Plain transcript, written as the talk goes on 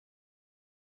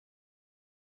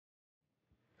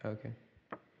Okay.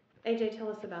 AJ, tell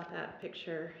us about that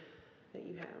picture that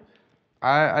you have.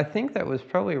 I think that was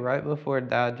probably right before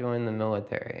Dad joined the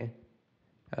military.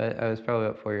 I was probably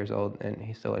about 4 years old, and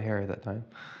he still had hair at that time.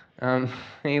 Um,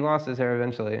 he lost his hair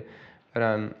eventually, but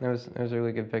it was a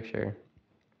really good picture.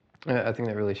 I think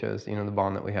that really shows, the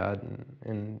bond that we had,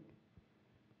 and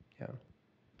yeah.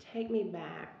 Take me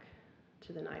back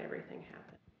to the night everything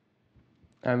happened.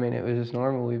 I mean, it was just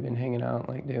normal. We've been hanging out,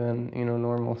 like doing,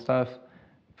 normal stuff,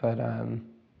 but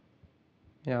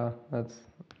yeah, I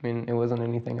mean, it wasn't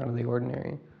anything out of the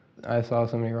ordinary. I saw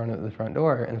somebody run at the front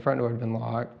door, and the front door had been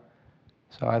locked,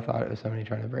 so I thought it was somebody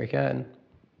trying to break in.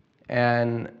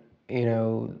 And,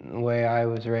 the way I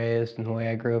was raised and the way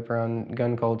I grew up around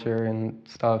gun culture and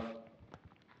stuff,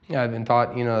 I've been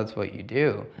taught, that's what you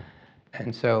do.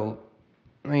 And so,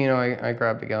 I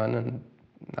grabbed a gun, and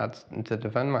that's to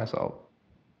defend myself.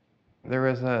 There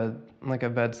was like a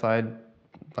bedside,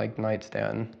 like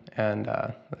nightstand, and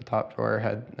the top drawer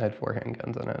had 4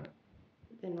 handguns in it.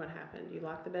 Then what happened? You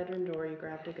locked the bedroom door, you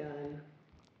grabbed a gun.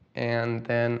 And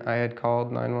then I had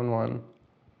called 911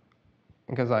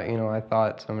 because I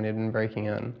thought somebody had been breaking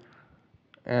in.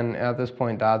 And at this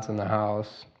point, Dad's in the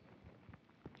house,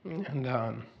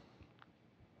 and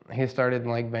he started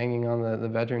like banging on the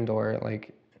bedroom door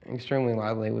like extremely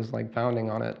loudly. Was like pounding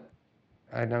on it.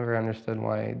 I never understood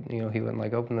why he wouldn't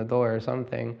like open the door or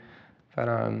something, but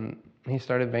he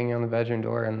started banging on the bedroom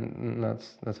door, and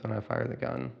that's when I fired the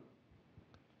gun.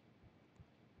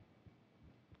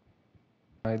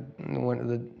 I went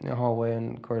to the hallway,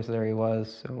 and of course there he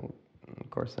was. So of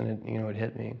course then it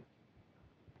hit me.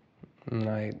 And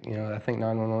I think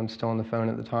 911 was still on the phone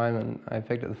at the time, and I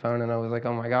picked up the phone and I was like,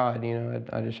 oh my God,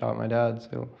 I just shot my dad.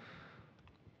 So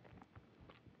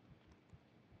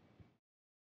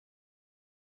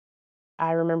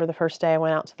I remember the first day I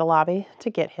went out to the lobby to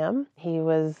get him. He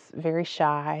was very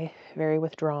shy, very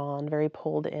withdrawn, very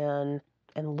pulled in,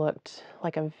 and looked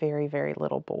like a very, very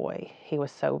little boy. He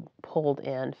was so pulled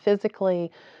in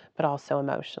physically, but also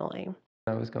emotionally.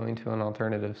 I was going to an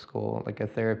alternative school, like a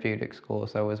therapeutic school,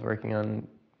 so I was working on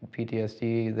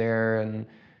PTSD there and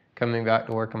coming back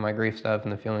to work on my grief stuff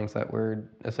and the feelings that were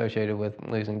associated with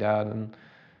losing dad,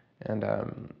 and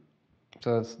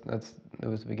so it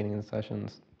was the beginning of the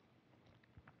sessions.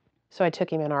 So I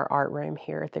took him in our art room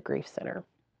here at the Grief Center.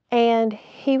 And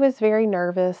he was very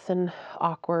nervous and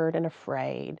awkward and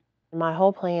afraid. My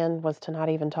whole plan was to not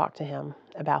even talk to him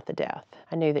about the death.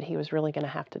 I knew that he was really going to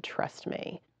have to trust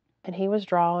me. And he was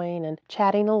drawing and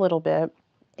chatting a little bit,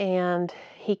 and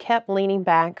he kept leaning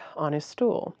back on his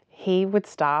stool. He would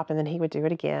stop, and then he would do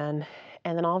it again,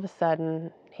 and then all of a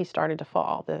sudden he started to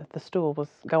fall. The stool was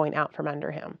going out from under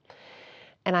him.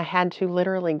 And I had to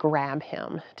literally grab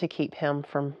him to keep him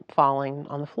from falling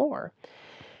on the floor.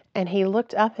 And he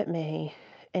looked up at me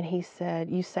and he said,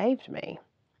 "You saved me."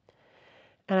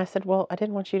 And I said, "Well, I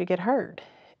didn't want you to get hurt."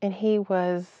 And he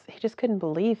just couldn't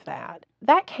believe that.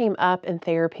 That came up in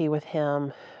therapy with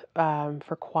him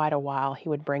for quite a while. He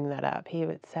would bring that up. He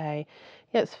would say,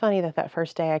 "Yeah, it's funny that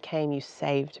first day I came, you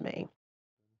saved me."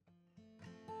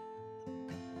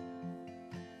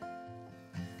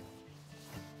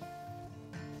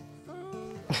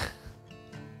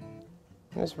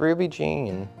 Miss Ruby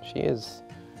Jean, she is,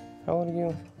 how old are you?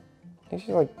 I think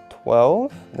she's like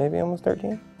 12, maybe almost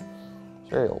 13. She's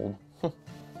very old.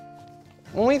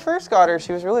 When we first got her,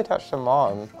 she was really attached to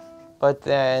Mom, but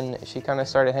then she kind of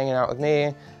started hanging out with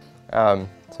me.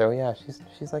 So yeah,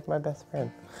 she's like my best friend.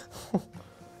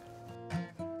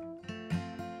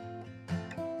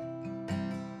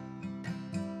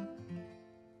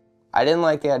 I didn't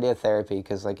like the idea of therapy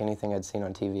because, like anything I'd seen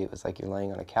on TV, it was like you're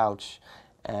laying on a couch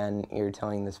and you're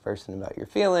telling this person about your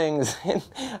feelings. And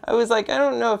I was like, I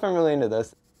don't know if I'm really into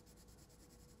this.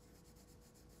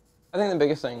 I think the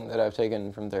biggest thing that I've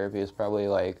taken from therapy is probably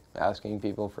like asking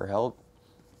people for help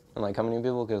and like coming to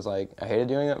people, because like I hated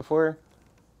doing that before.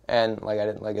 And like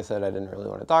I said, I didn't really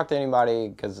want to talk to anybody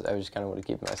because I just kind of wanted to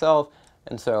keep it myself.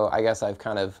 And so I guess I've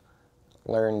kind of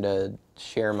learned to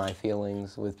share my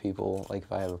feelings with people, like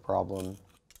if I have a problem.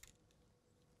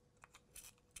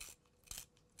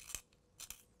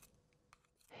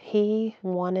 He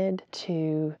wanted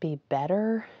to be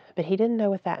better, but he didn't know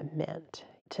what that meant.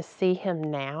 To see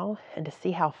him now and to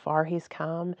see how far he's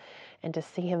come and to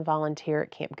see him volunteer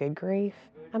at Camp Good Grief,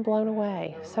 I'm blown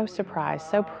away. So surprised,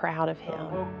 so proud of him.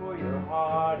 For your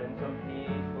heart and some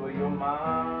peace for your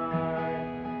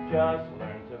mind. Just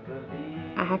learn to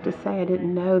believe. I have to say, I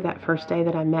didn't know that first day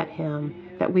that I met him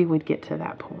that we would get to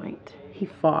that point. He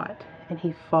fought, and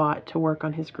he fought to work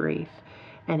on his grief,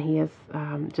 and he has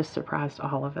just surprised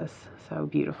all of us so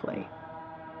beautifully.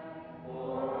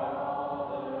 For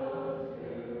all the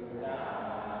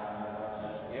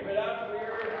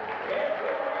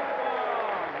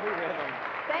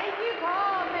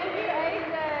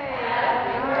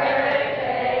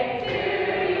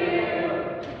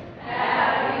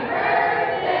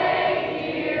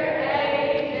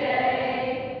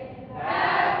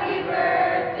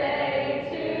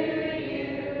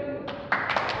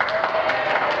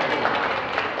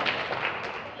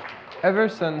Ever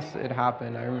since it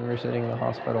happened, I remember sitting in the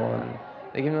hospital and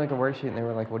they gave me like a worksheet and they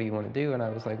were like, what do you want to do? And I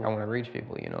was like, I want to reach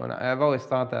people, you know. And I've always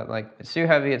thought that like it's too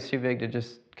heavy, it's too big to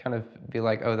just kind of be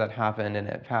like, oh, that happened and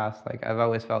it passed. Like I've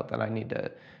always felt that I need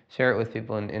to share it with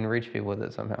people and reach people with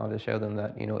it somehow to show them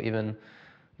that, you know, even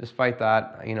despite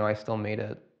that, you know, I still made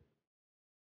it.